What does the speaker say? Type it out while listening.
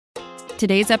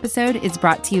Today's episode is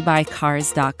brought to you by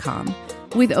Cars.com.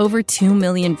 With over 2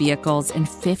 million vehicles and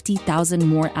 50,000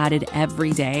 more added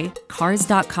every day,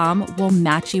 Cars.com will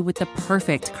match you with the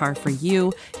perfect car for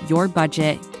you, your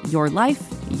budget, your life,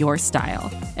 your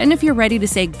style. And if you're ready to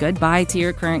say goodbye to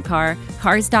your current car,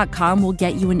 Cars.com will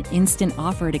get you an instant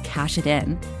offer to cash it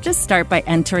in. Just start by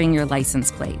entering your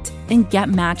license plate and get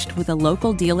matched with a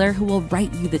local dealer who will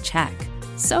write you the check.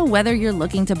 So whether you're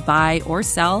looking to buy or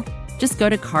sell, just go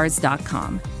to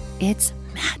Cars.com. It's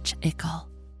magical.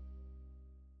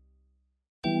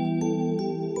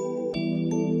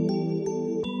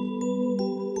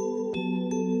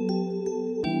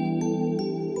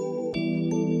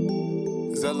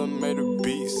 Zella made a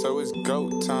beat, so it's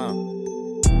go time.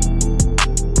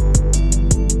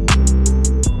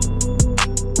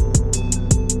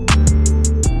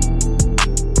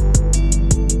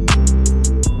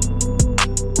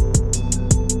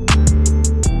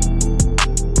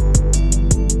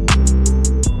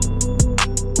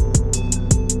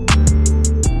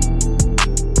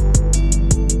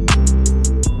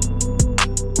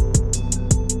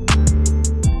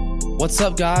 What's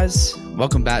up, guys?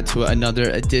 Welcome back to another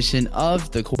edition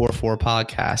of the Core 4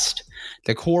 podcast.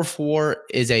 The Core 4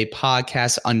 is a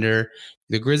podcast under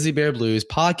the Grizzly Bear Blues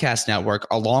podcast network,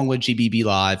 along with GBB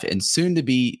Live and soon to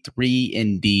be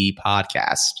 3&D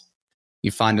podcast.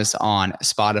 You find us on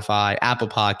Spotify, Apple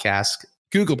Podcasts,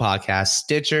 Google Podcasts,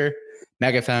 Stitcher,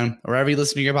 Megaphone, wherever you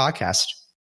listen to your podcast.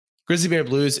 Grizzly Bear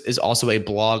Blues is also a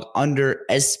blog under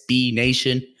SB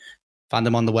Nation. Find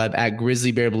them on the web at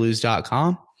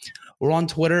grizzlybearblues.com. We're on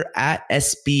Twitter at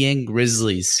SBN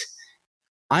Grizzlies.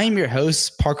 I am your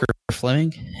host, Parker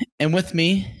Fleming, and with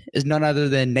me is none other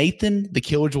than Nathan the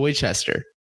Killjoy Chester.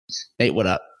 Nate, what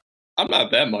up? I'm not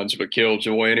that much of a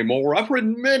killjoy anymore. I've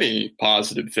written many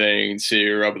positive things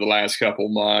here over the last couple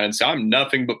months. I'm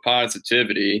nothing but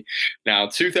positivity. Now,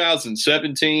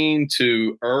 2017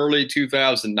 to early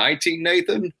 2019,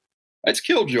 Nathan, that's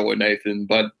killjoy, Nathan,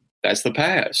 but that's the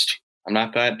past. I'm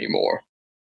not that anymore.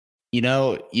 You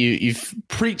know, you've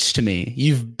preached to me.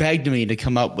 You've begged me to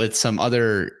come up with some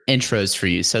other intros for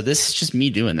you. So this is just me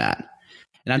doing that.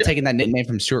 And I'm taking that nickname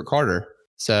from Stuart Carter.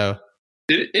 So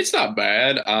it's not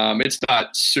bad. It's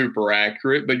not super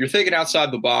accurate, but you're thinking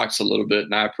outside the box a little bit,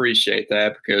 and I appreciate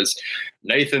that because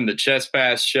Nathan, the Chest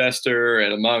Pass Chester,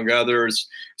 and among others,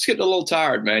 it's getting a little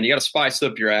tired, man. You got to spice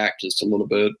up your act just a little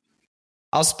bit.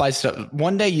 I'll spice it up.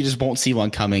 One day you just won't see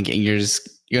one coming, and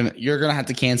you're gonna have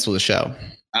to cancel the show.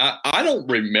 I don't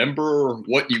remember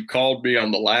what you called me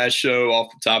on the last show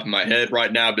off the top of my head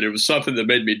right now, but it was something that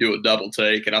made me do a double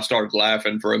take, and I started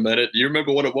laughing for a minute. Do you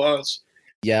remember what it was?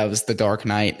 Yeah, it was The Dark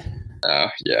Knight.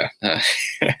 Yeah.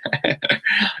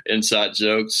 Inside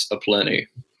jokes aplenty.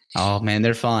 Oh, man,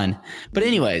 they're fun. But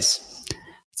anyways,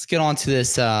 let's get on to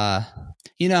this.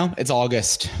 It's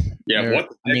August. Yeah, what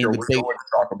the heck are we going to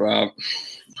talk about?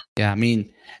 Yeah, I mean,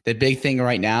 the big thing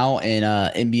right now in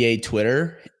NBA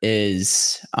Twitter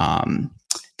is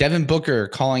Devin Booker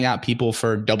calling out people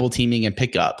for double teaming and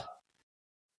pickup.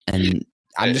 And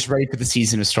I'm just ready for the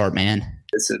season to start, man.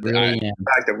 The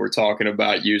fact that we're talking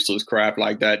about useless crap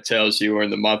like that tells you we're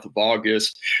in the month of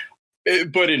August.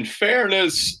 But in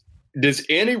fairness, does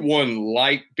anyone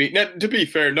to be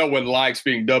fair, no one likes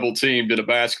being double teamed in a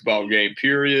basketball game,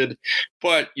 period.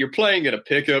 But you're playing in a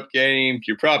pickup game.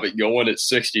 You're probably going at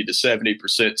 60 to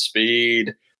 70%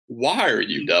 speed. Why are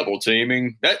you double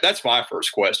teaming? That's my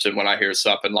first question when I hear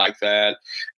something like that.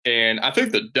 And I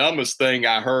think the dumbest thing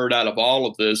I heard out of all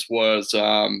of this was,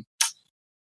 I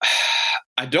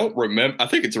don't remember. I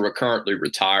think it's a currently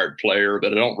retired player,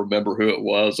 but I don't remember who it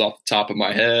was off the top of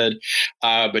my head.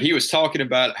 But he was talking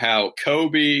about how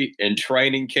Kobe in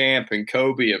training camp and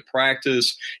Kobe in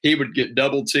practice, he would get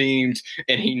double teamed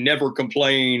and he never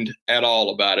complained at all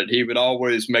about it. He would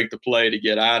always make the play to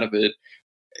get out of it.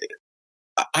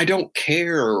 I don't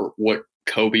care what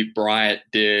Kobe Bryant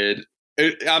did.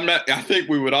 I think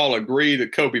we would all agree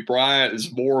that Kobe Bryant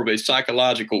is more of a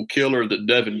psychological killer than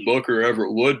Devin Booker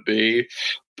ever would be.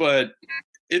 But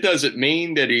it doesn't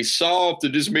mean that he's soft.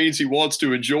 It just means he wants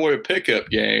to enjoy a pickup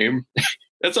game.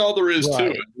 That's all there is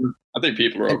to it. I think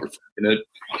people are overthinking it.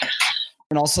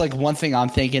 And also, one thing I'm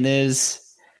thinking is,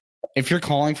 if you're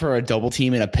calling for a double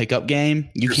team in a pickup game,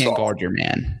 you're can't guard your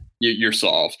man. You're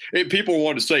soft. People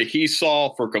want to say he's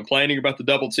soft for complaining about the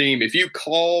double team. If you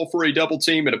call for a double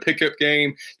team in a pickup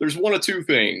game, there's one of two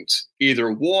things.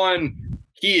 Either one,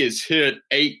 he has hit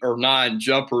 8 or 9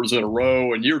 jumpers in a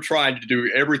row, and you're trying to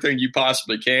do everything you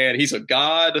possibly can. He's a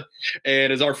god.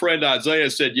 And as our friend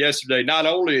Isaiah said yesterday, not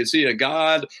only is he a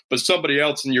god, but somebody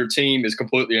else in your team is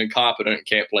completely incompetent and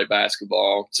can't play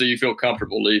basketball. So you feel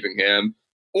comfortable leaving him.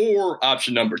 Or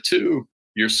option number 2,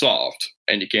 you're soft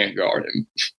and you can't guard him.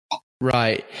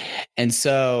 Right. And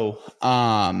so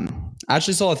I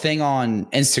actually saw a thing on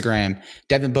Instagram.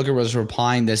 Devin Booker was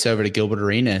replying this over to Gilbert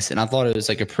Arenas, and I thought it was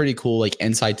like a pretty cool like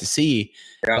insight to see.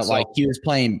 Yeah, but like he was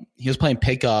playing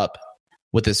pickup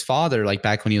with his father like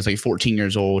back when he was like 14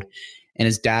 years old, and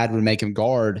his dad would make him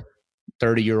guard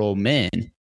 30-year-old men.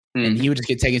 Mm-hmm. And he would just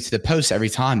get taken to the post every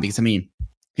time because, I mean,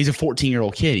 he's a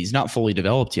 14-year-old kid. He's not fully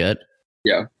developed yet.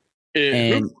 Yeah.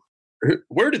 And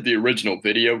where did the original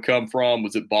video come from?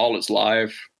 Was it Ball is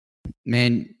Life?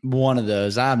 Man, one of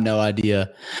those. I have no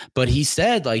idea. But he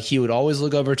said like he would always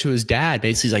look over to his dad,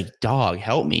 basically like, dog,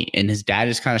 help me. And his dad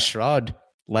just kind of shrugged,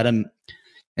 let him.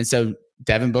 And so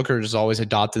Devin Booker just always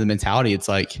adopted the mentality. It's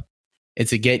like,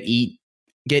 it's a get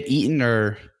eaten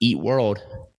or eat world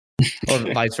or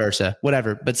vice versa,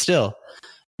 whatever. But still,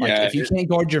 like if you can't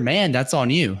guard your man, that's on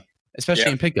you,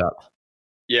 especially in pickup.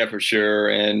 Yeah, for sure.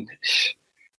 And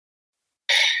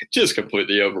just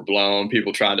completely overblown.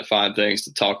 People trying to find things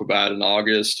to talk about in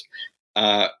August.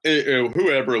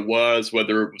 Whoever it was,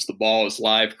 whether it was the Ball is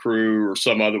Life crew or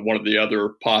some other one of the other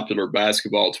popular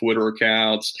basketball Twitter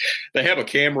accounts, they have a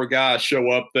camera guy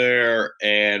show up there,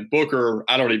 and Booker,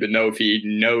 I don't even know if he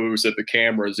knows that the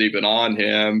camera is even on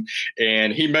him,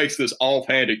 and he makes this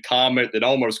offhanded comment that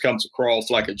almost comes across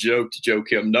like a joke to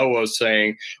Joakim Noah,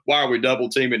 saying, "Why are we double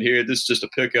teaming here? This is just a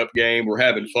pickup game. We're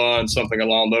having fun," something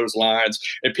along those lines.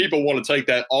 And people want to take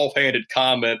that offhanded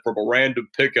comment from a random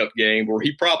pickup game where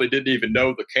he probably didn't even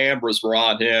know the cameras were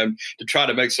on him to try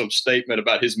to make some statement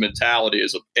about his mentality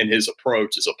and his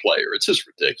approach as a player. It's just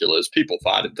ridiculous. People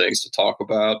finding things to talk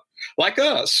about, like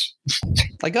us.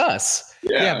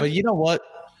 Yeah, but you know what?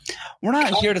 We're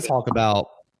not here to talk about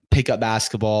pickup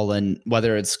basketball and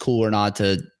whether it's cool or not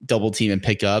to double team and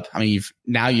pick up. I mean,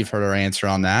 you've heard our answer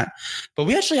on that. But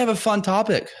we actually have a fun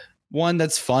topic, one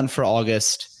that's fun for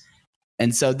August.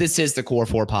 And so this is the Core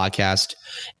 4 podcast,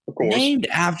 named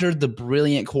after the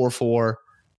brilliant Core 4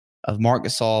 of Marc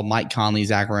Gasol, Mike Conley,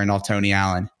 Zach Randolph, Tony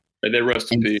Allen. And they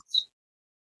rest in peace.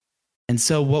 And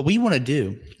so what we want to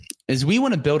do is we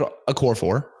want to build a Core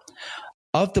 4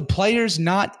 of the players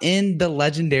not in the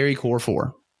legendary Core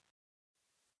 4.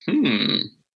 Are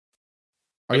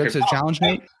you up to the challenge,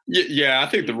 mate? Yeah, I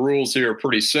think the rules here are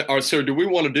pretty simple. So do we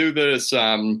want to do this,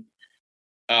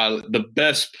 the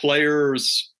best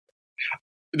players –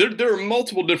 There are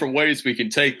multiple different ways we can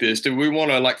take this. Do we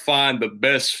want to find the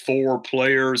best 4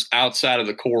 players outside of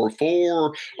the core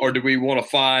 4, or do we want to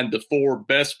find the 4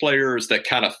 best players that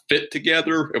kind of fit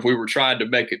together if we were trying to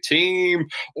make a team,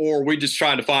 or are we just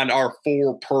trying to find our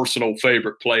 4 personal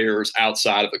favorite players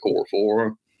outside of the core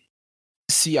 4?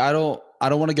 See, I don't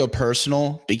want to go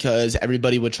personal because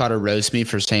everybody would try to roast me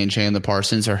for saying Chandler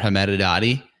Parsons or Hamed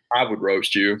Haddadi. I would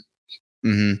roast you.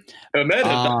 Mm-hmm.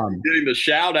 Getting the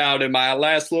shout out in my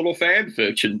last little fan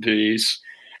fiction piece.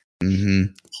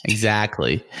 Mm-hmm.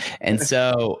 Exactly. And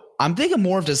so I'm thinking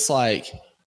more of just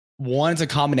one, it's a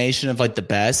combination of the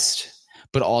best,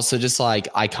 but also just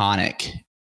iconic.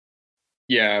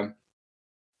 Yeah.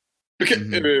 Because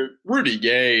Rudy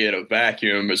Gay in a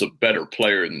vacuum is a better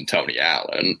player than Tony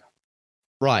Allen.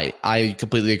 Right. I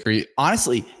completely agree.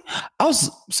 Honestly,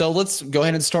 so let's go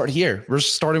ahead and start here. We're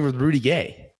starting with Rudy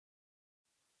Gay.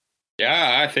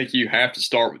 Yeah, I think you have to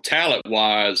start with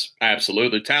talent-wise.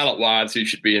 Absolutely. Talent-wise, he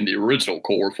should be in the original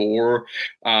core 4.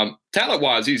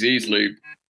 Talent-wise, he's easily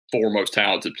 4 most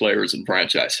talented players in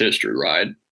franchise history, right?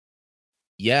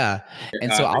 Yeah.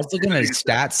 And so I was looking at his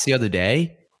stats the other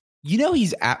day.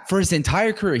 He's for his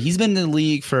entire career, he's been in the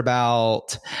league for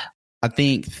about, I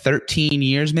think, 13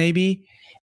 years maybe.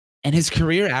 And his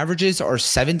career averages are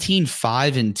 17,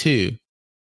 5, and 2.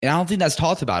 And I don't think that's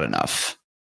talked about enough.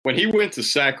 When he went to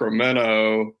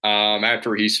Sacramento,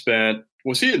 after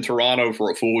was he in Toronto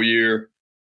for a full year?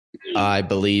 I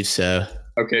believe so.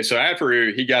 Okay, so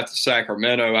after he got to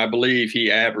Sacramento, I believe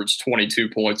he averaged 22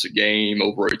 points a game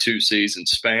over a 2-season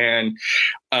span.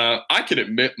 I can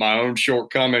admit my own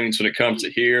shortcomings when it comes to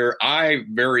here. I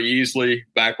very easily,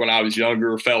 back when I was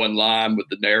younger, fell in line with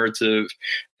the narrative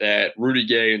that Rudy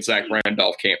Gay and Zach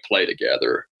Randolph can't play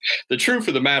together. The truth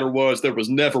of the matter was there was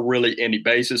never really any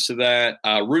basis to that.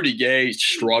 Rudy Gay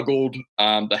struggled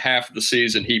the half of the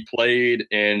season he played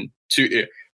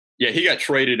he got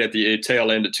traded at the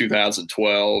tail end of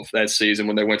 2012, that season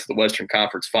when they went to the Western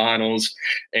Conference Finals.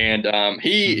 And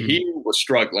he was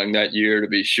struggling that year, to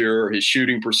be sure. His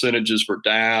shooting percentages were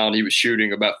down. He was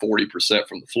shooting about 40%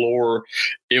 from the floor.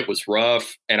 It was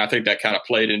rough. And I think that kind of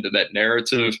played into that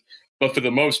narrative. but for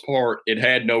the most part, it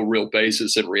had no real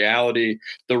basis in reality.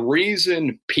 The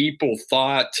reason people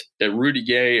thought that Rudy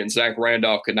Gay and Zach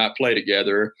Randolph could not play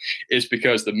together is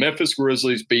because the Memphis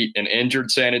Grizzlies beat an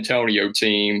injured San Antonio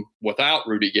team without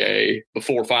Rudy Gay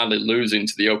before finally losing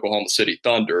to the Oklahoma City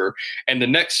Thunder. And the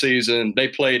next season, they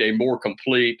played a more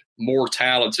complete, more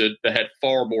talented, that had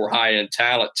far more high-end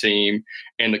talent team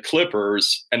in the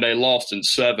Clippers, and they lost in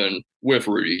 7 with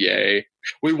Rudy Gay.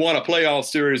 We won a playoff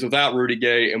series without Rudy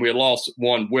Gay, and we lost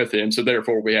one with him, so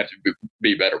therefore we have to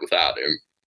be better without him.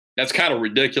 That's kind of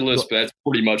ridiculous, but that's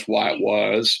pretty much why it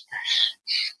was.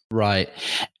 Right.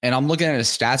 And I'm looking at his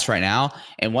stats right now,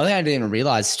 and one thing I didn't even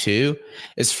realize too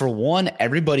is, for one,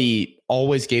 everybody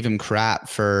always gave him crap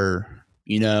for,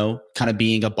 kind of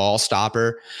being a ball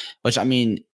stopper, which, I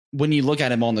mean, when you look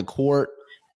at him on the court,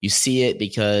 you see it,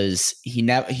 because he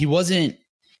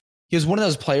was one of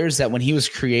those players that when he was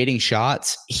creating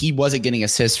shots, he wasn't getting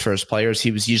assists for his players.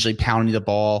 He was usually pounding the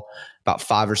ball about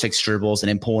 5 or 6 dribbles and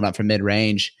then pulling up from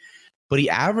mid-range. But he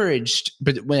averaged,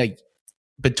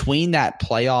 between that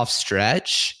playoff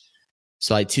stretch,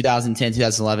 so like 2010,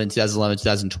 2011,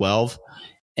 2012,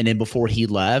 and then before he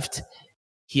left,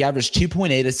 he averaged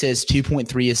 2.8 assists,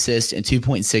 2.3 assists, and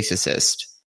 2.6 assists.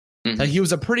 Mm-hmm. So he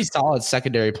was a pretty solid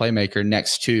secondary playmaker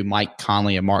next to Mike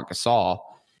Conley and Marc Gasol,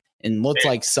 and looked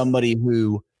like somebody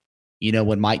who,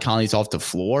 when Mike Conley's off the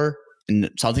floor, and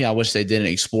something I wish they didn't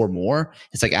explore more,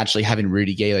 it's like actually having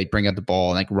Rudy Gay bring up the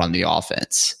ball and run the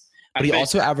offense. But he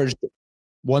also averaged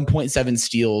 1.7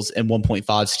 steals and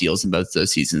 1.5 steals in both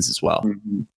those seasons as well.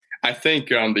 Mm-hmm. I think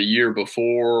the year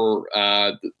before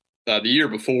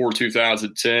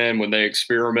 2010, when they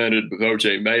experimented with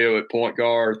O.J. Mayo at point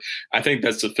guard, I think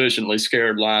that sufficiently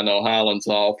scared Lionel Hollins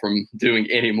off from doing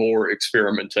any more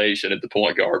experimentation at the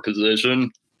point guard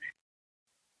position.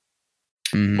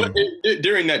 Mm-hmm. But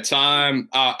during that time,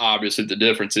 obviously the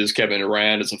difference is Kevin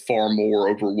Durant is a far more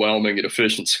overwhelming and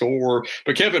efficient scorer,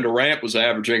 but Kevin Durant was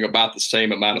averaging about the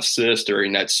same amount of assists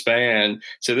during that span.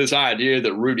 So this idea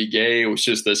that Rudy Gay was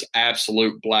just this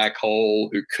absolute black hole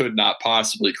who could not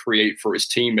possibly create for his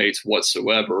teammates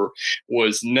whatsoever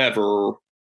was never –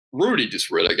 Rudy just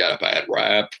really got a bad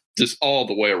rap just all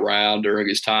the way around during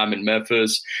his time in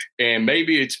Memphis. And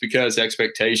maybe it's because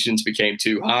expectations became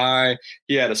too high.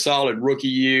 He had a solid rookie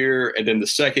year, and then the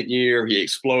second year he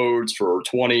explodes for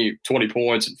 20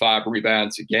 points and 5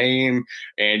 rebounds a game.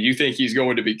 And you think he's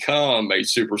going to become a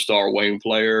superstar wing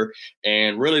player.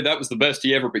 And really, that was the best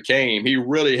he ever became. He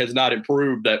really has not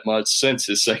improved that much since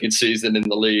his second season in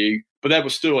the league. But that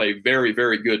was still a very,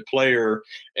 very good player.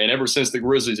 And ever since the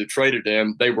Grizzlies had traded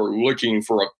him, they were looking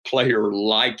for a player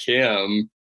like him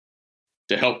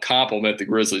to help complement the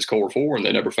Grizzlies' core 4, and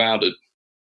they never found it.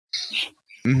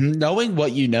 Mm-hmm. Knowing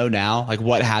what you know now, like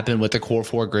what happened with the core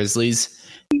 4 Grizzlies,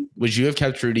 would you have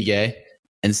kept Rudy Gay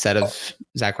instead of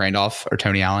Zach Randolph or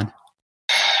Tony Allen?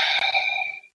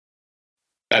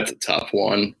 That's a tough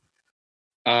one.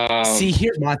 See,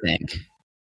 here's my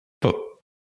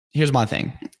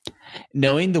thing.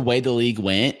 Knowing the way the league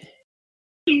went,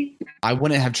 I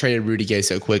wouldn't have traded Rudy Gay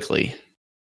so quickly.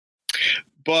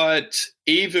 But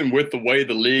even with the way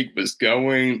the league was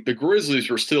going, the Grizzlies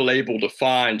were still able to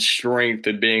find strength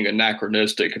in being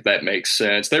anachronistic, if that makes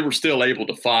sense. They were still able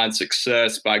to find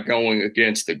success by going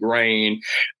against the grain.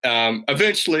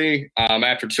 Eventually,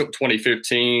 after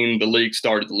 2015, the league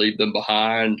started to leave them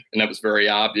behind, and that was very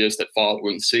obvious that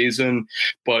following season.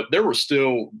 But there were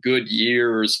still good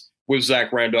years with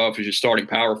Zach Randolph as your starting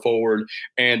power forward.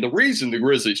 And the reason the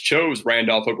Grizzlies chose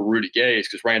Randolph over Rudy Gay is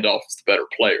because Randolph is the better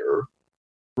player.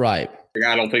 Right.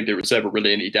 I don't think there was ever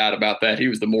really any doubt about that. He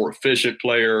was the more efficient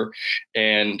player.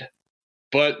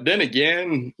 But then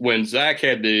again, when Zach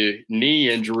had the knee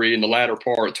injury in the latter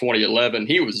part of 2011,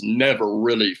 he was never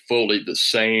really fully the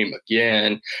same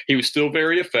again. He was still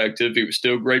very effective. He was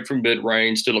still great from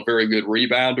mid-range, still a very good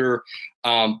rebounder.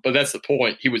 But that's the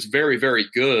point. He was very, very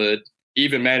good,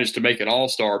 even managed to make an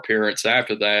all-star appearance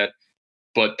after that.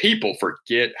 But people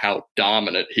forget how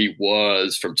dominant he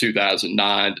was from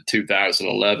 2009 to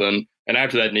 2011. And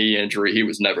after that knee injury, he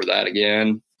was never that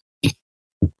again.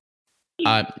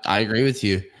 I agree with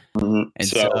you. Mm-hmm. And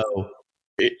so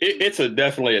it's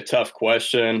definitely a tough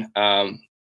question.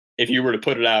 If you were to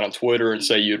put it out on Twitter and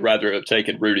say you'd rather have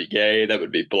taken Rudy Gay, that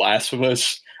would be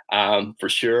blasphemous for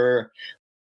sure.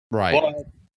 Right. But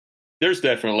there's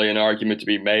definitely an argument to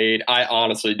be made. I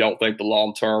honestly don't think the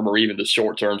long-term or even the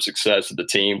short-term success of the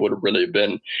team would have really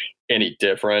been any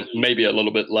different, maybe a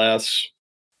little bit less.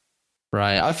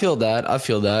 Right. I feel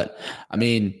that. I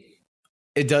mean,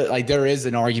 it does, like, there is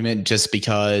an argument just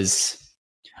because,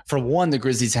 for one, the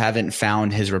Grizzlies haven't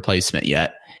found his replacement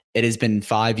yet. it has been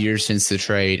 5 years since the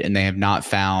trade, and they have not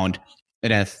found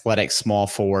an athletic small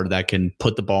forward that can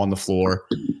put the ball on the floor,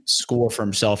 score for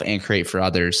himself, and create for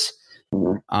others.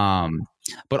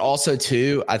 But also,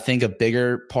 too, I think a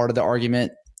bigger part of the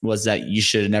argument was that you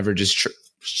should have never just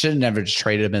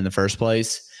traded him in the first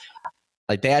place.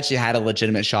 Like, they actually had a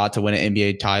legitimate shot to win an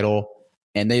NBA title,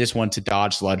 and they just wanted to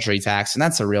dodge the luxury tax. And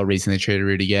that's the real reason they traded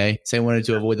Rudy Gay. So they wanted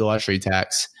to avoid the luxury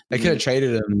tax. They could have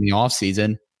traded him in the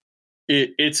offseason.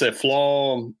 It's a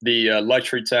flaw, the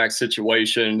luxury tax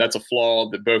situation. That's a flaw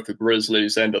that both the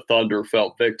Grizzlies and the Thunder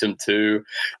fell victim to.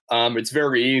 It's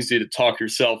very easy to talk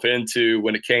yourself into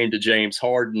when it came to James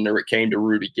Harden or it came to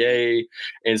Rudy Gay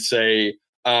and say,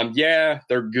 yeah,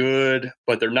 they're good,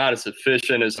 but they're not as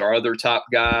efficient as our other top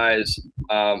guys.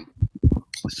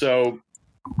 So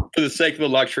for the sake of the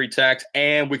luxury tax,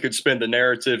 and we could spin the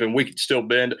narrative and we could still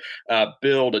build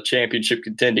a championship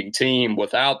contending team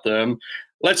without them,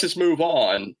 let's just move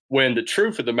on, when the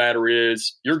truth of the matter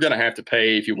is you're going to have to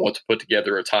pay if you want to put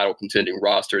together a title contending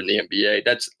roster in the NBA.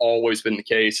 That's always been the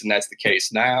case, and that's the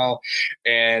case now.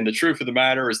 And the truth of the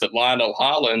matter is that Lionel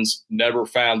Hollins never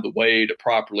found the way to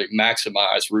properly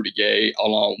maximize Rudy Gay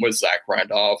along with Zach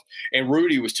Randolph. And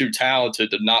Rudy was too talented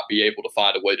to not be able to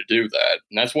find a way to do that.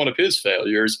 And that's one of his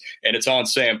failures. And it's on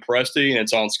Sam Presti and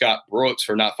it's on Scott Brooks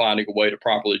for not finding a way to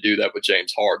properly do that with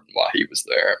James Harden while he was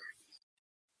there.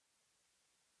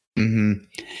 Mm-hmm.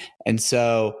 And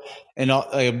so,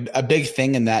 a big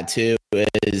thing in that too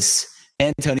is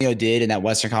Antonio did in that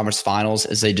Western Conference Finals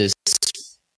is they just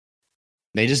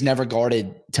never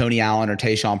guarded Tony Allen or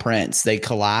Tayshaun Prince. They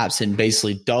collapsed and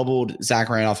basically doubled Zach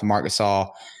Randolph and Marc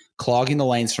Gasol, clogging the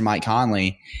lanes for Mike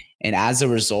Conley. And as a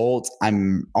result,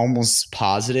 I'm almost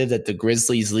positive that the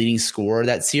Grizzlies' leading scorer of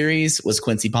that series was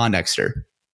Quincy Pondexter.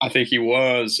 I think he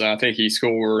was. I think he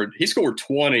scored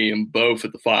 20 in both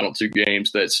of the final two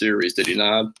games of that series, did he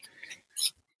not?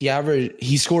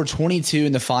 He scored 22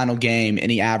 in the final game, and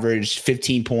he averaged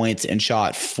 15 points and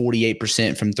shot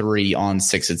 48% from three on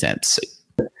 6 attempts.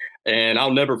 And I'll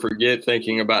never forget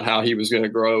thinking about how he was going to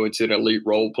grow into an elite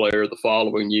role player the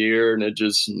following year, and it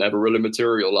just never really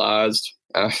materialized.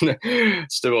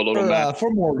 Still a little mad.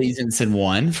 For more reasons than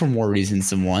one.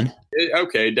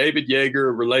 Okay, David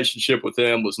Yeager, relationship with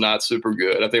him was not super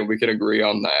good. I think we can agree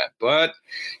on that. But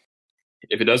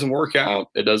if it doesn't work out,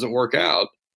 it doesn't work out.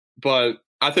 But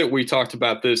I think we talked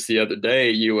about this the other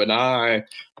day, you and I.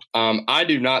 I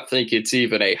do not think it's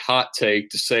even a hot take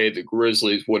to say the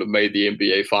Grizzlies would have made the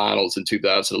NBA Finals in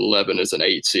 2011 as an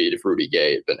 8 seed if Rudy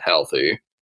Gay had been healthy.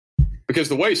 Because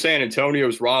the way San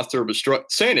Antonio's roster was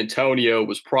San Antonio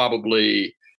was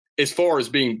probably, as far as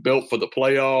being built for the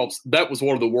playoffs, that was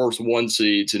one of the worst 1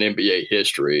 seeds in NBA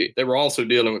history. They were also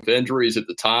dealing with injuries at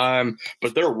the time,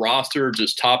 but their roster,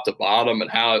 just top to bottom and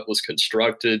how it was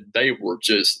constructed, they were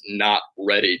just not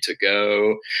ready to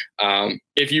go.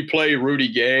 If you play Rudy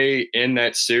Gay in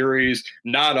that series,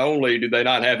 not only do they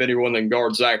not have anyone that can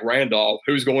guard Zach Randolph,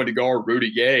 who's going to guard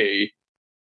Rudy Gay?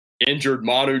 Injured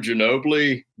Manu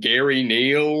Ginobili, Gary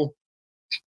Neal.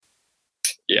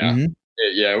 Yeah. Mm-hmm.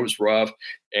 Yeah, it was rough.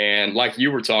 And like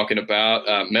you were talking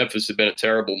about, Memphis had been a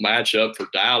terrible matchup for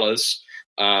Dallas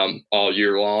all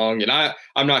year long. And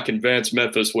I'm not convinced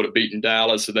Memphis would have beaten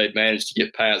Dallas if they'd managed to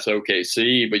get past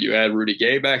OKC, but you add Rudy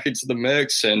Gay back into the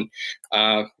mix. And,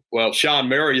 Sean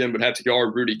Marion would have to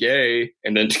guard Rudy Gay,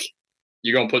 and then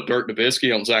you're going to put Dirk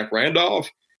Nowitzki on Zach Randolph?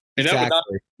 And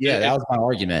exactly. That was my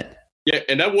argument. Yeah,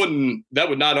 and that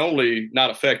would not only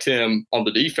not affect him on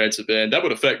the defensive end, that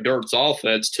would affect Dirk's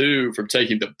offense too, from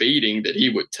taking the beating that he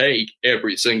would take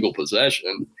every single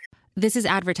possession. This is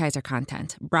advertiser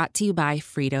content brought to you by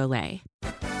Frito-Lay.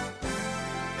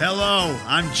 Hello,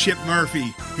 I'm Chip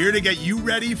Murphy, here to get you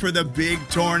ready for the big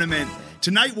tournament.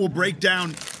 Tonight we'll break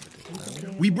down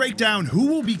who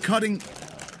will be cutting.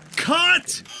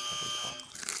 Cut!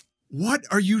 What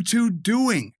are you two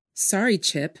doing? Sorry,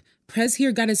 Chip. Prez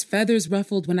here got his feathers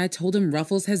ruffled when I told him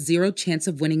Ruffles has 0 chance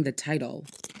of winning the title.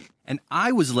 And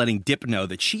I was letting Dip know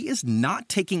that she is not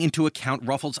taking into account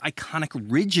Ruffles' iconic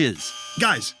ridges.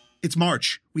 Guys, it's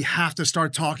March. We have to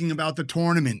start talking about the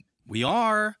tournament. We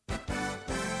are.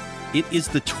 It is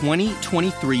the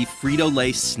 2023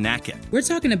 Frito-Lay Snack It. We're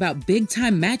talking about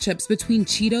big-time matchups between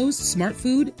Cheetos, Smart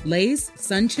Food, Lay's,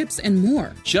 Sun Chips, and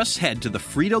more. Just head to the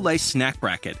Frito-Lay Snack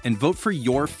Bracket and vote for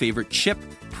your favorite chip,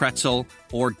 pretzel,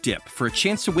 or dip for a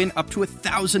chance to win up to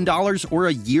 $1,000 or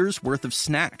a year's worth of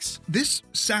snacks. This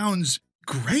sounds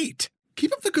great.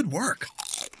 Keep up the good work.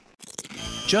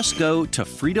 Just go to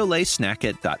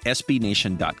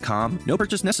fritolaysnackit.sbnation.com. No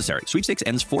purchase necessary. Sweepstakes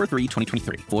ends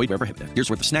 4/3/2023. Void where prohibited. Year's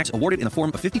worth of snacks awarded in the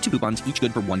form of 52 coupons, each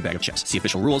good for 1 bag of chips. See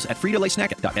official rules at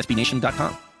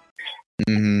fritolaysnackit.sbnation.com.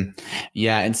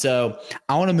 Yeah, and so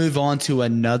I want to move on to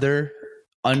another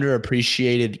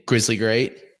underappreciated Grizzly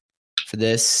great for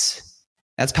this.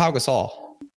 That's Pau Gasol.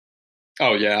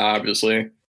 Oh, yeah, obviously.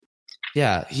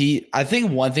 Yeah, I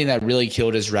think one thing that really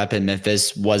killed his rep in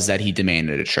Memphis was that he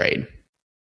demanded a trade.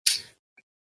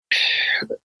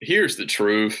 Here's the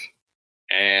truth,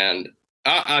 and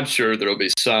I'm sure there'll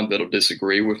be some that'll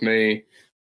disagree with me,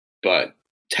 but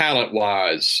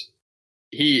talent-wise,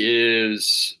 he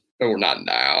is, or not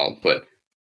now, but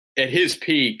at his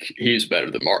peak, he's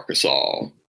better than Marc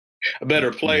Gasol. A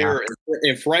better player.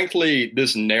 And frankly,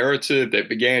 this narrative that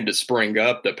began to spring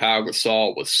up that Pau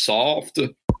Gasol was soft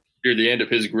near the end of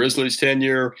his Grizzlies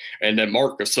tenure, and that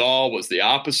Marc Gasol was the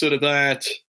opposite of that,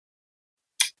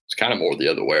 it's kind of more the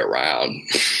other way around.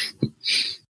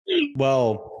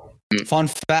 Well, fun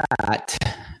fact,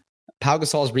 Pau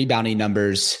Gasol's rebounding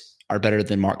numbers are better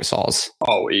than Marc Gasol's.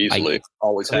 Oh, easily.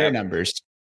 Always have numbers.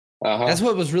 That's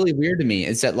what was really weird to me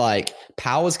is that like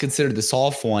Pau was considered the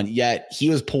soft one, yet he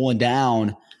was pulling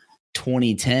down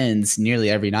 2010s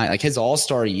nearly every night. Like his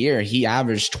all-star year, he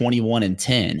averaged 21 and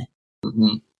 10.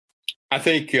 Mm-hmm. I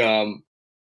think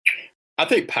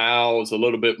Pau is a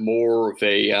little bit more of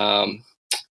a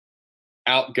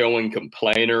outgoing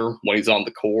complainer when he's on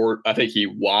the court. I think he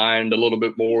whined a little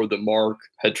bit more than Marc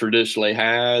had traditionally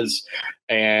has.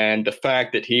 And the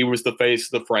fact that he was the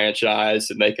face of the franchise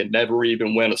and they could never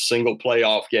even win a single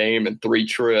playoff game in 3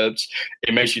 trips,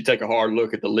 it makes you take a hard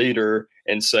look at the leader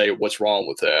and say, what's wrong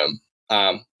with him?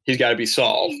 He's got to be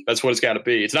soft. That's what it's got to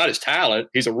be. It's not his talent.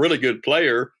 He's a really good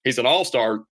player. He's an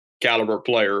all-star caliber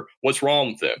player. What's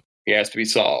wrong with him? He has to be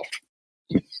soft.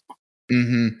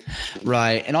 Mm-hmm.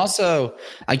 Right. And also,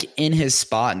 like in his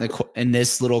spot in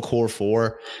this little core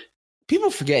 4, people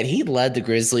forget he led the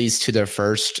Grizzlies to their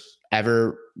first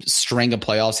ever string of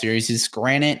playoff series.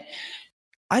 Granted,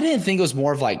 I didn't think it was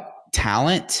more of like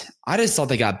talent. I just thought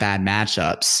they got bad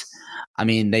matchups. I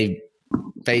mean, they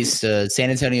faced a San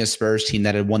Antonio Spurs team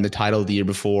that had won the title the year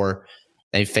before.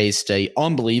 They faced a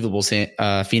unbelievable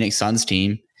Phoenix Suns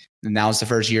team. And that was the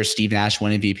first year Steve Nash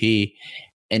won MVP.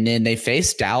 And then they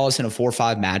faced Dallas in a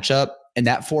 4-5 matchup. And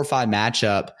that 4-5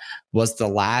 matchup was the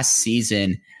last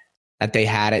season that they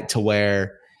had it to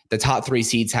where the top 3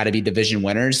 seeds had to be division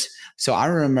winners. So I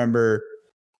remember,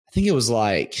 I think it was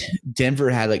like Denver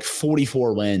had like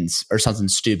 44 wins or something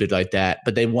stupid like that,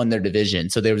 but they won their division.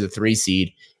 So they were the 3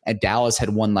 seed. And Dallas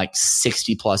had won like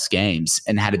 60 plus games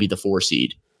and had to be the 4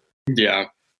 seed. Yeah.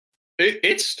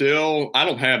 It's still, I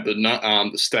don't have the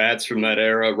stats from that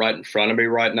era right in front of me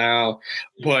right now,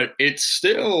 but it's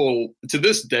still, to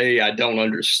this day, I don't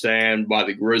understand why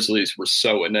the Grizzlies were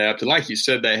so inept. And like you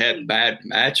said, they had bad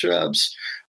matchups,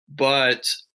 but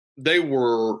they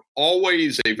were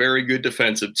always a very good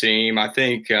defensive team. I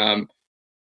think they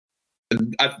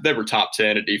were top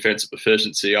 10 in defensive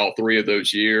efficiency all 3 of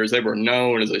those years. They were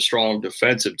known as a strong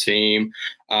defensive team.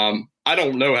 I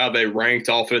don't know how they ranked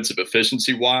offensive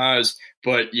efficiency wise,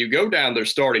 but you go down their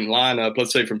starting lineup,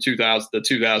 let's say from the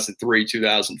 2003,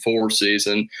 2004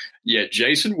 season, you had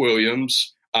Jason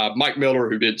Williams, Mike Miller,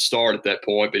 who didn't start at that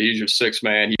point, but he's your 6th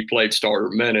man. He played starter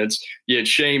minutes. You had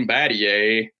Shane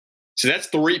Battier. So that's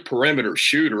 3 perimeter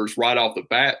shooters right off the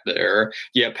bat there.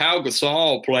 You have Pau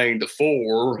Gasol playing the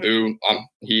 4, who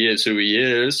he is who he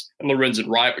is. And Lorenzen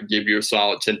Wright would give you a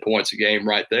solid 10 points a game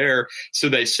right there. So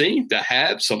they seemed to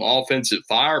have some offensive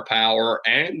firepower,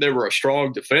 and they were a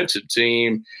strong defensive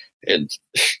team. And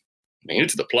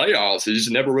into the playoffs, it just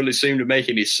never really seemed to make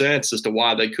any sense as to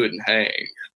why they couldn't hang.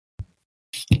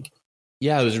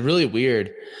 Yeah, it was really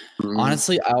weird. Mm-hmm.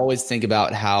 Honestly, I always think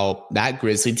about how that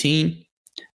Grizzly team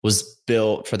was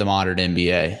built for the modern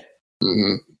NBA.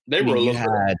 Mm-hmm. They were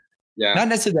not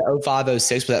necessarily the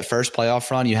 05-06, but that first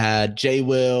playoff run, you had Jay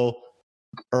Will,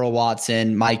 Earl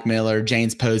Watson, Mike Miller,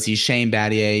 James Posey, Shane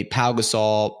Battier, Pau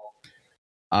Gasol,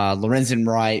 Lorenzen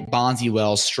Wright, Bonzi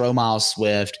Wells, Stromile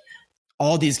Swift.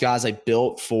 All these guys like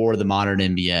built for the modern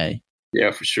NBA.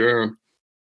 Yeah, for sure.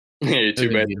 Yeah,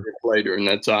 too bad they played during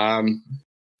that time.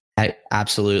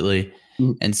 Absolutely.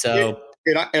 And so...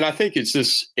 And I think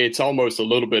it's almost a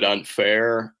little bit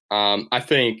unfair. I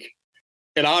think,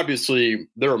 and obviously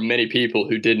there are many people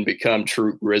who didn't become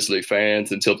true Grizzly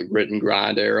fans until the grit and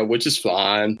grind era, which is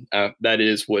fine. That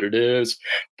is what it is.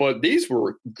 But these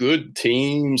were good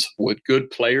teams with good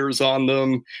players on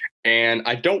them. And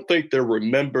I don't think they're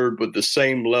remembered with the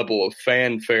same level of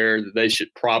fanfare that they should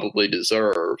probably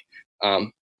deserve. I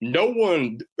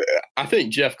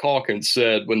think Jeff Calkins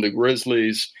said when the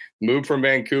Grizzlies moved from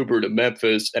Vancouver to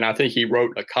Memphis, and I think he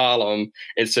wrote a column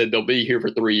and said they'll be here for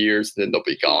 3 years, then they'll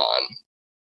be gone.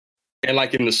 And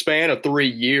like in the span of 3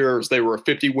 years, they were a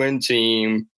 50-win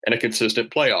team and a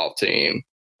consistent playoff team.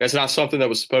 That's not something that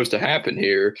was supposed to happen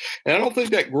here. And I don't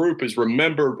think that group is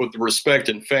remembered with the respect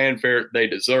and fanfare they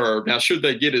deserve. Now, should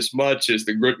they get as much as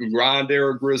the grit and grind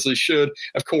era Grizzlies should?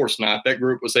 Of course not. That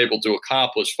group was able to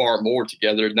accomplish far more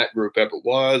together than that group ever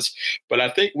was. But I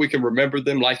think we can remember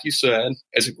them, like you said,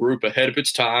 as a group ahead of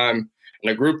its time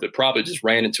and a group that probably just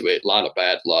ran into a lot of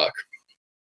bad luck.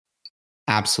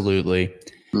 Absolutely.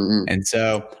 Mm-hmm. And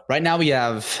so right now we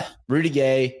have Rudy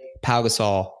Gay, Pau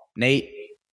Gasol. Nate,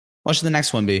 what should the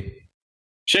next one be?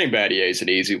 Shane Battier is an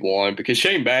easy one because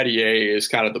Shane Battier is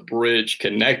kind of the bridge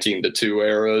connecting the two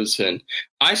eras. And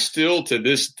I still, to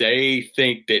this day,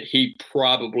 think that he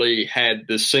probably had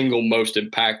the single most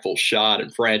impactful shot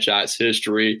in franchise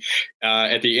history.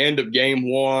 At the end of Game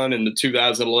 1 in the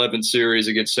 2011 series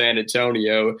against San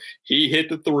Antonio, he hit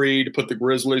the three to put the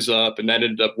Grizzlies up, and that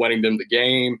ended up winning them the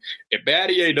game. If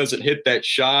Battier doesn't hit that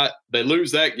shot, they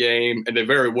lose that game, and they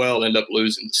very well end up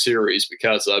losing the series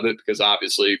because of it, because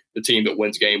obviously the team that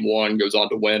wins Game 1 goes on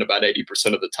to win about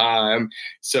 80% of the time.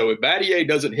 So if Battier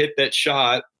doesn't hit that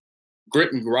shot,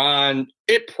 grit and grind,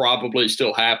 it probably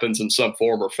still happens in some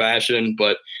form or fashion,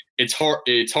 but it's hard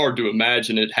to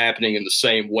imagine it happening in the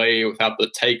same way without the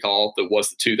takeoff that was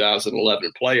the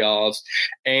 2011 playoffs.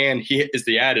 And he is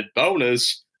the added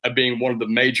bonus of being one of the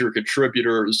major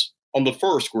contributors on the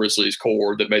first Grizzlies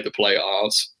core that made the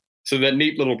playoffs. So that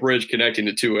neat little bridge connecting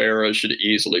the two eras should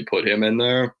easily put him in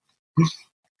there.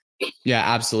 Yeah,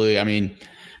 absolutely. I mean,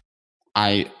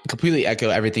 I completely echo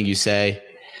everything you say.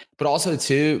 But also,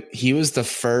 too, he was the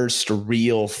first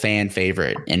real fan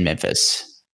favorite in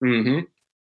Memphis. Mm-hmm.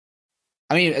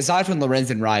 I mean, aside from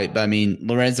Lorenzen Wright, but I mean,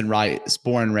 Lorenzen Wright is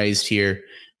born and raised here.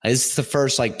 This is the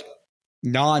first, like,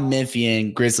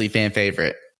 non-Memphian Grizzly fan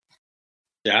favorite.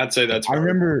 Yeah, I'd say that's I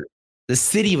remember the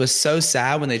city was so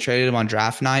sad when they traded him on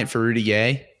draft night for Rudy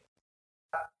Gay.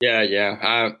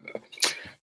 Yeah.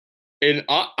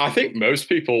 I think most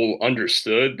people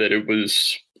understood that it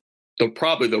was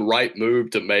probably the right move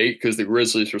to make because the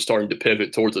Grizzlies were starting to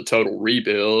pivot towards a total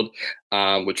rebuild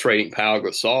with trading Pau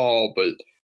Gasol, but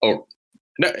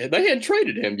no, they hadn't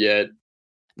traded him yet.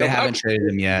 They haven't traded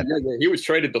him yet. He was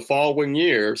traded the following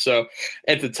year. So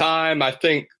at the time, I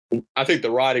think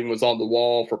the writing was on the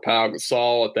wall for Pau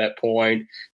Gasol at that point,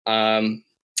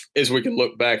 as we can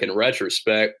look back in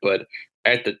retrospect. But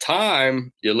at the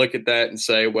time, you look at that and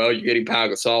say, well, you're getting Pau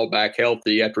Gasol back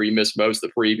healthy after he missed most of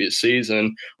the previous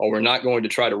season, or we're not going to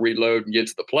try to reload and get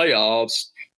to the playoffs.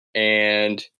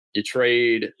 And you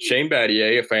trade Shane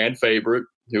Battier, a fan favorite,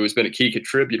 who has been a key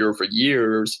contributor for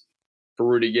years, for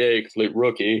Rudy Gay, a complete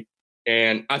rookie.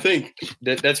 And I think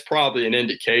that's probably an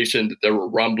indication that there were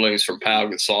rumblings from Pau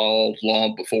Gasol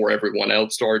long before everyone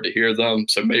else started to hear them.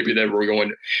 So maybe they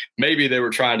were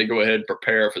trying to go ahead and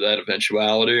prepare for that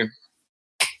eventuality.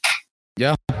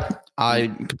 Yeah, I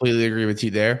completely agree with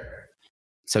you there.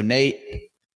 So, Nate,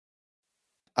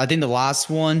 I think the last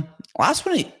one,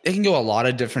 it can go a lot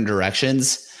of different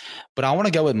directions, but I want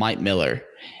to go with Mike Miller.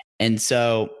 And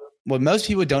so what most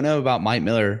people don't know about Mike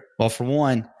Miller, well, for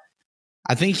one,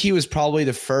 I think he was probably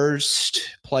the first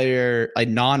player, a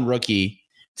non-rookie,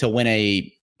 to win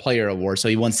a player award. So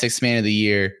he won Sixth Man of the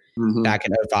Year back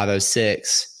in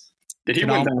 05-06. Did he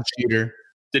win that shooter?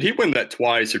 Did he win that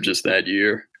twice or just that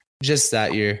year? Just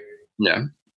that year. Yeah.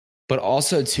 But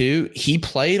also, too, he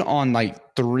played on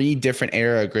like 3 different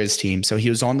era Grizz teams. So he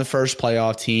was on the first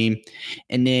playoff team.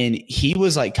 And then he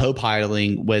was like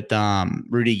co-piloting with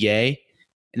Rudy Gay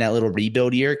in that little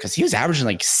rebuild year because he was averaging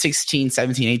like 16,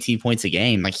 17, 18 points a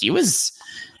game. Like he was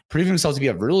proving himself to be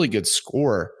a really good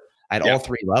scorer at all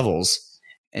 3 levels.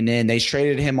 And then they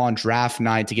traded him on draft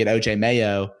night to get OJ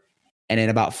Mayo. And then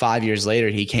about 5 years later,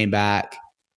 he came back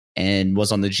and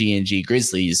was on the G&G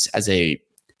Grizzlies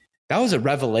that was a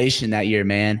revelation that year,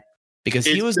 man, because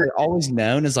he was like always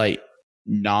known as like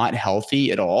not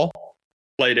healthy at all.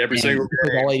 Played every single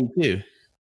game. All 82.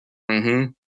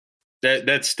 Mm-hmm.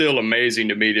 That's still amazing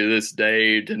to me to this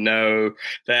day to know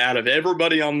that out of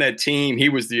everybody on that team, he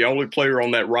was the only player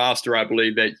on that roster, I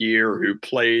believe, that year who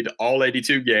played all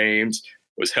 82 games,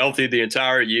 was healthy the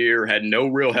entire year, had no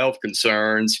real health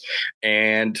concerns,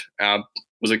 and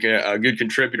was a good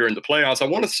contributor in the playoffs. I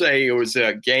want to say it was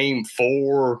Game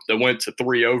 4 that went to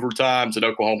 3 overtimes in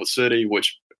Oklahoma City,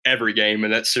 which every game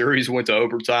in that series went to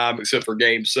overtime except for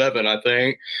Game 7, I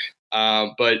think.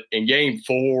 But in Game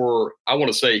 4, I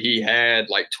want to say he had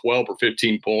like 12 or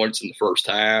 15 points in the first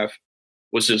half,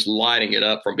 was just lighting it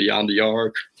up from beyond the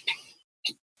arc.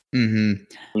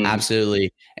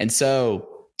 Absolutely. And so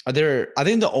I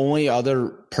think the only other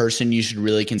person you should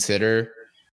really consider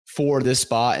for this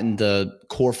spot in the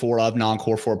core four of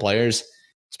non-core four players,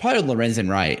 it's probably Lorenzen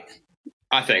Wright.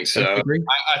 I think so.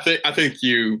 I think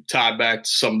you tie back to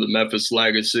some of the Memphis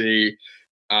legacy.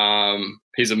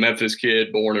 He's a Memphis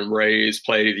kid, born and raised,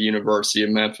 played at the University of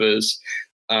Memphis.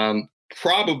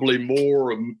 Probably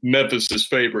more Memphis's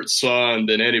favorite son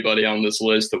than anybody on this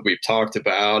list that we've talked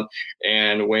about.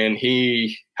 And when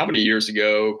how many years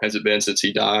ago has it been since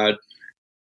he died?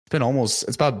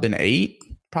 It's about been 8,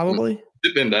 probably.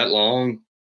 Has it been that long?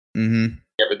 Mm-hmm.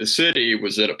 Yeah, but the city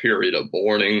was in a period of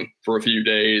mourning for a few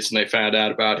days, and they found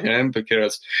out about him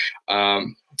because I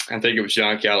think it was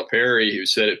John Calipari who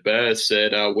said it best,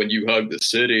 said, when you hug the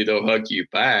city, they'll hug you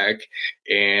back.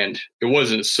 And it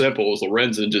wasn't as simple as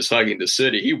Lorenzen just hugging the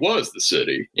city. He was the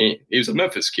city. He was a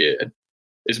Memphis kid.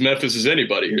 As Memphis as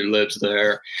anybody who lives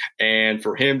there. And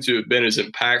for him to have been as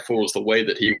impactful as the way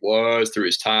that he was through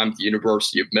his time at the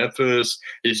University of Memphis,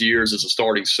 his years as a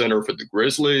starting center for the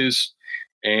Grizzlies,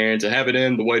 and to have it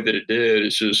end the way that it did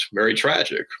is just very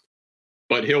tragic.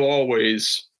 But he'll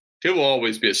always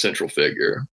be a central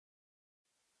figure.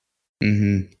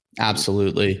 Mm-hmm.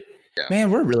 Absolutely. Yeah.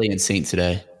 Man, we're really in sync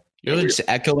today. You're just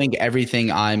echoing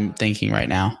everything I'm thinking right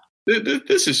now.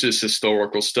 This is just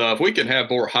historical stuff. We can have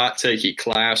more hot takey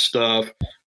class stuff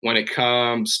when it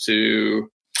comes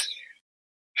to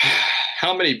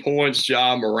how many points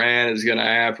Ja Morant is going to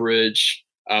average,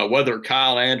 whether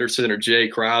Kyle Anderson or Jay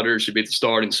Crowder should be the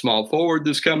starting small forward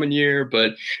this coming year.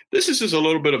 But this is just a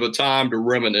little bit of a time to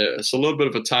reminisce, a little bit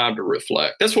of a time to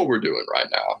reflect. That's what we're doing right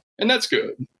now. And that's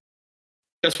good.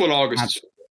 That's what August is for.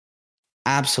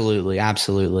 Absolutely.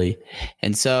 Absolutely.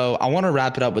 And so I want to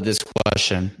wrap it up with this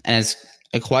question. And it's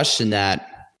a question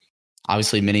that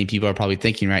obviously many people are probably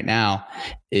thinking right now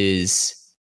is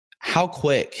how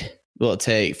quick will it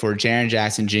take for Jaren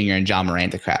Jackson Jr. and Ja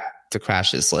Morant to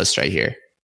crash this list right here?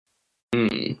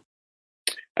 I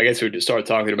guess we just start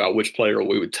talking about which player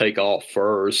we would take off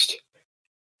first.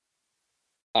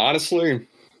 Honestly,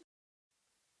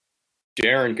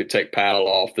 Jaren could take Powell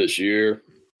off this year.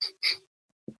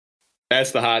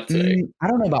 That's the hot take. I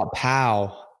don't know about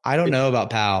Powell.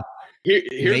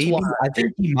 Here's why. I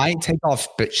think he might take off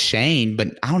Shane, but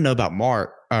I don't know about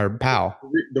Mark or Powell.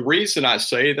 The reason I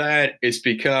say that is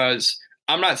because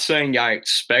I'm not saying I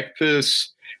expect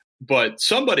this, but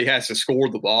somebody has to score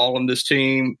the ball on this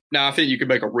team. Now, I think you can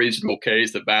make a reasonable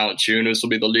case that Valanciunas will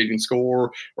be the leading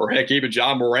scorer, or heck, even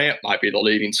Ja Morant might be the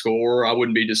leading scorer. I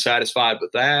wouldn't be dissatisfied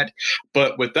with that.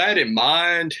 But with that in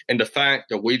mind, and the fact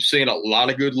that we've seen a lot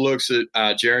of good looks at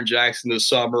Jaren Jackson this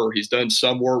summer, he's done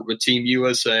some work with Team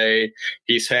USA.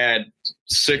 He's had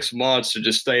 6 months to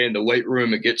just stay in the weight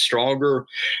room and get stronger.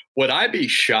 Would I be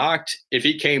shocked if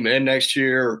he came in next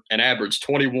year and averaged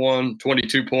 21,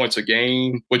 22 points a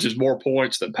game, which is more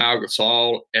points than Pau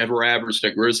Gasol ever averaged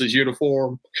in a Grizzlies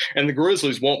uniform? And the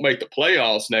Grizzlies won't make the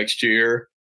playoffs next year,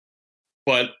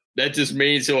 but that just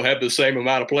means he'll have the same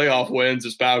amount of playoff wins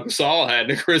as Pau Gasol had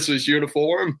in the Grizzlies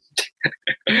uniform.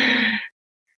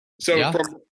 So yeah.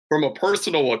 From a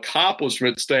personal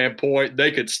accomplishment standpoint, they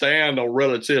could stand on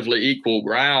relatively equal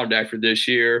ground after this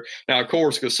year. Now, of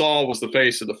course, Gasol was the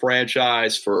face of the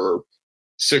franchise for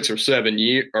 6 or 7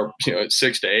 years, or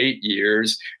 6 to 8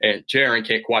 years, and Jaren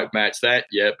can't quite match that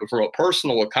yet. But from a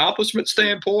personal accomplishment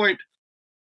standpoint,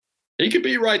 he could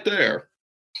be right there.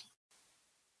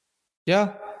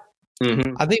 Yeah.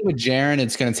 Mm-hmm. I think with Jaren,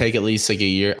 it's going to take at least like a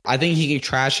year. I think he can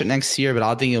trash it next year, but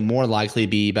I think it'll more likely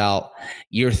be about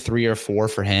year 3 or 4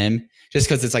 for him, just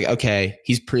because it's like, okay,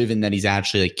 he's proven that he's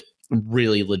actually like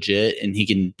really legit and he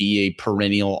can be a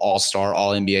perennial all-star,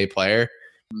 all-NBA player,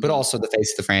 but also the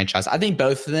face of the franchise. I think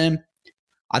both of them,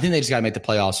 I think they just got to make the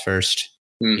playoffs first.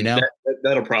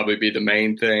 That'll probably be the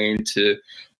main thing to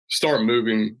start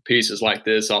moving pieces like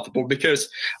this off the board, because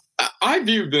I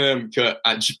view them,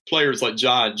 players like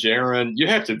Ja and Jaren, you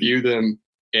have to view them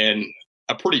in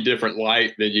a pretty different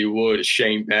light than you would a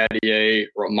Shane Battier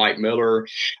or a Mike Miller.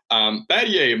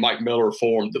 Battier and Mike Miller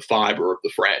formed the fiber of the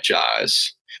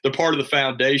franchise. They're part of the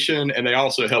foundation, and they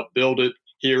also helped build it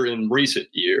here in recent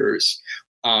years.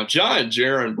 Ja and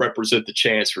Jaren represent the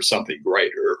chance for something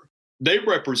greater. They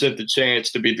represent the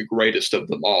chance to be the greatest of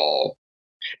them all.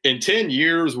 In 10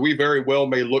 years, we very well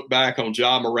may look back on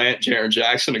Ja Morant, Jaren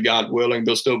Jackson, and God willing,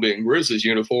 they'll still be in Grizzlies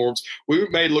uniforms. We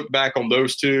may look back on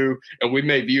those two, and we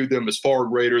may view them as far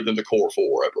greater than the core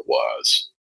four ever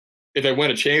was. If they win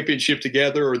a championship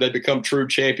together or they become true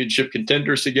championship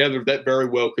contenders together, that very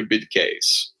well could be the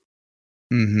case.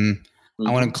 Mm-hmm.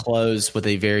 I want to close with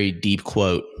a very deep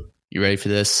quote. You ready for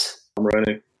this? I'm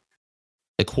ready.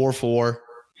 The core four,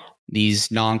 these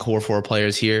non-core four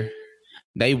players here,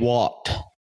 they walked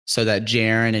so that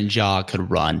Jaren and Ja could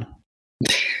run.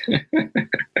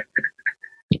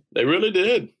 They really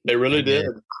did. They really did.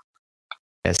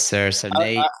 Yes, sir. So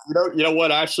Nate, you know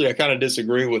what? Actually, I kind of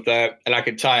disagree with that, and I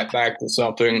could tie it back to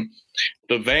something.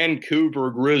 The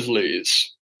Vancouver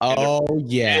Grizzlies.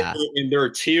 In their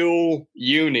teal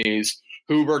unis,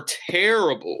 who were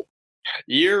terrible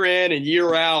year in and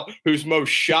year out, whose most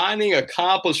shining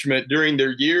accomplishment during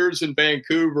their years in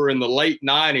Vancouver in the late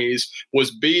 90s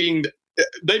was they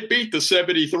beat the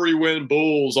 73-win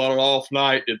Bulls on an off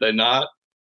night, did they not?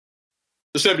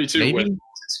 The 72-win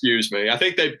Bulls, excuse me. I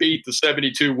think they beat the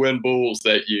 72-win Bulls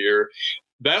that year.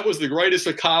 That was the greatest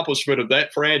accomplishment of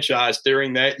that franchise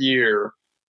during that year.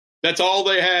 That's all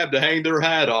they have to hang their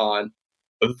hat on.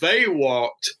 They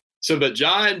walked so that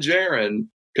John and Jaron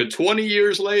could 20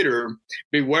 years later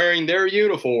be wearing their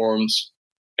uniforms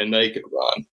and they could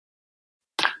run.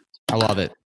 I love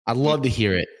it. I love to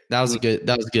hear it. That was good.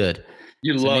 Nate,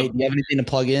 do you have anything to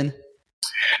plug in?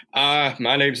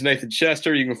 My name's Nathan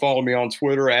Chester. You can follow me on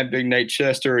Twitter at Big Nate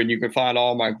Chester, and you can find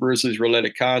all my Grizzlies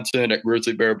related content at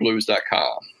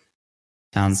grizzlybearblues.com.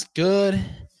 Sounds good.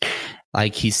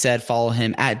 Like he said, follow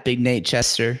him at Big Nate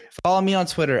Chester. Follow me on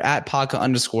Twitter at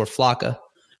Paca_Flocka.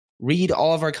 Read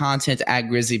all of our content at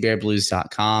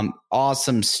grizzlybearblues.com.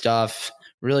 Awesome stuff.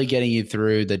 Really getting you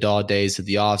through the dog days of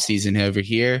the offseason over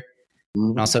here.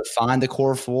 And also find the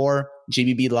Core 4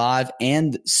 GBB Live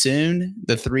and soon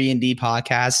the 3&D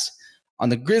podcast on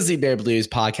the Grizzly Bear Blues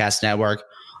Podcast Network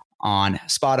on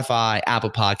Spotify, Apple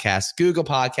Podcasts, Google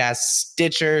Podcasts,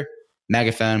 Stitcher,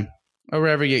 Megaphone, or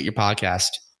wherever you get your podcast.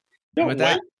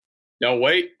 Don't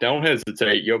wait. Don't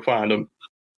hesitate. You'll find them.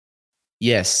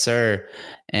 Yes, sir.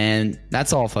 And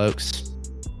that's all, folks.